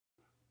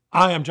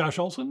Hi, I'm Josh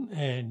Olson,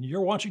 and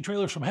you're watching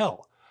Trailers from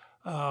Hell.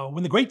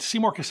 When the great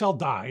Seymour Cassel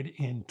died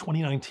in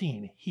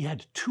 2019, he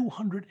had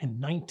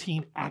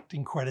 219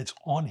 acting credits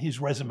on his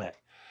resume.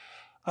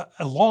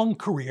 A long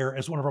career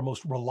as one of our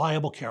most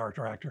reliable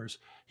character actors.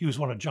 He was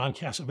one of John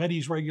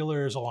Cassavetes'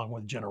 regulars, along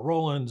with Jenna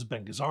Rollins,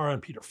 Ben Gazzara,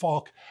 and Peter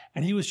Falk,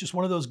 and he was just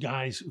one of those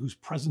guys whose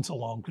presence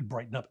alone could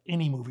brighten up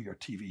any movie or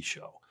TV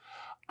show.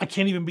 I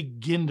can't even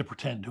begin to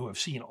pretend to have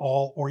seen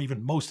all or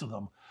even most of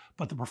them,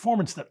 but the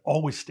performance that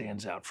always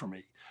stands out for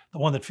me, the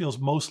one that feels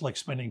most like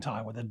spending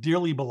time with a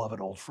dearly beloved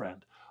old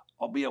friend,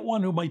 albeit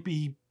one who might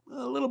be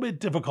a little bit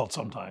difficult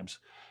sometimes,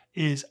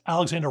 is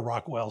Alexandre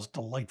Rockwell's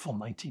delightful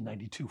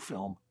 1992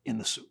 film, In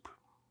the Soup.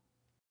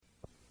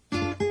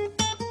 You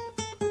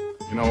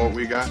know what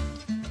we got?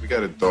 We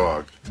got a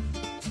dog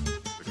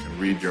that can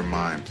read your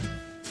mind.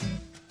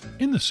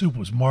 In the Soup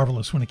was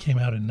marvelous when it came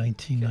out in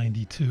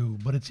 1992,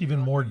 but it's even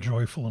more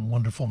joyful and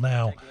wonderful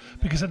now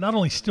because it not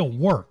only still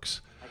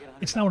works,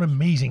 it's now an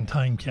amazing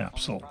time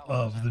capsule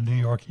of the New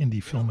York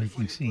indie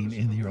filmmaking scene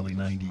in the early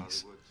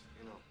 90s.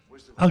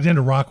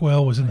 Alexandre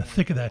Rockwell was in the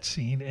thick of that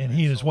scene, and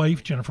he and his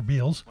wife, Jennifer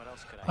Beals,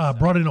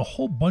 brought in a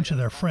whole bunch of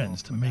their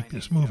friends to make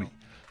this movie.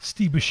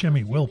 Steve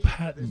Buscemi, Will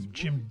Patton,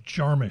 Jim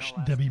Jarmusch,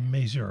 Debbie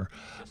Mazur,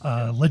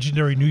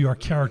 legendary New York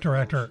character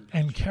actor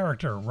and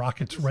character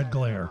Rocket's Red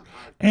Glare,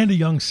 and a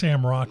young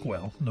Sam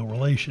Rockwell, no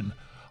relation,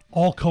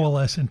 all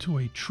coalesce into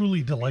a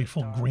truly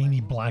delightful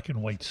grainy black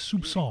and white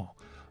soup song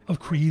of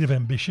creative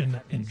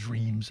ambition and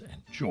dreams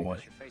and joy.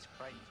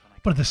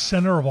 But at the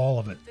center of all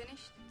of it,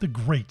 the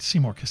great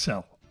Seymour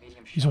Cassel.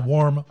 He's a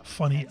warm,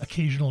 funny,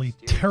 occasionally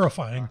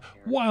terrifying,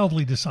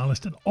 wildly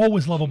dishonest, and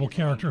always lovable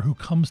character who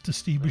comes to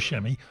Steve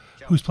Buscemi,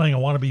 who's playing a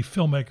wannabe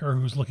filmmaker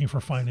who's looking for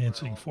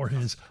financing for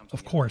his,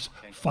 of course,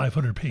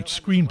 500-page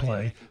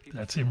screenplay,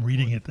 that's him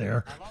reading it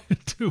there,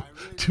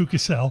 to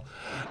Cassel,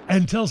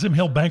 and tells him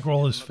he'll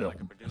bankroll his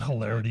film, and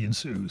hilarity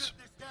ensues.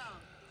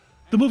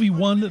 The movie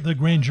won the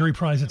Grand Jury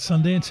Prize at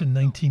Sundance in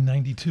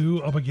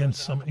 1992 up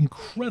against some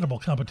incredible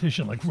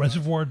competition like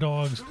Reservoir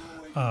Dogs,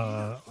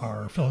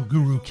 our fellow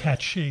guru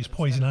Cat Shea's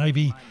Poison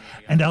Ivy,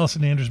 and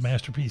Allison Anders'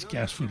 masterpiece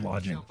Gas Food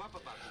Lodging.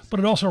 But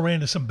it also ran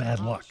into some bad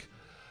luck.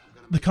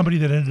 The company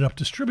that ended up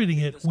distributing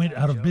it went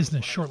out of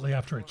business shortly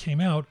after it came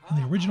out, and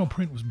the original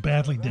print was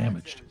badly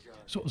damaged,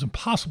 so it was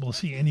impossible to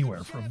see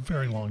anywhere for a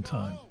very long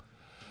time.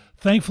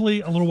 Thankfully,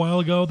 a little while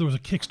ago, there was a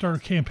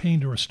Kickstarter campaign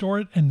to restore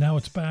it, and now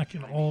it's back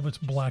in all of its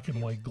black and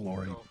white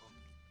glory.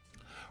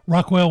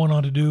 Rockwell went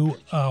on to do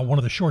one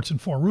of the shorts in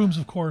 4 rooms,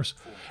 of course,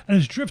 and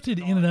has drifted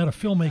in and out of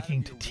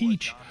filmmaking to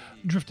teach,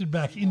 drifted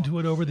back into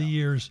it over the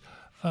years.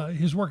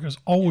 His work is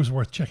always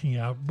worth checking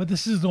out, but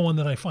this is the one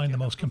that I find the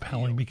most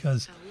compelling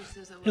because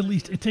at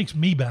least it takes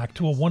me back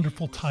to a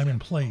wonderful time and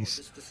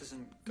place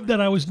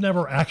that I was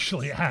never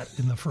actually at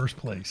in the first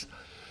place.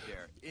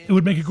 It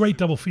would make a great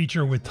double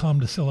feature with Tom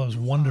DeCillo's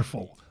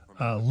wonderful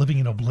Living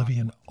in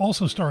Oblivion,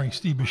 also starring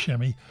Steve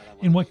Buscemi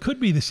in what could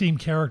be the same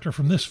character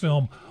from this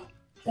film,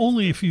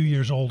 only a few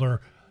years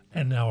older,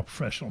 and now a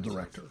professional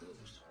director.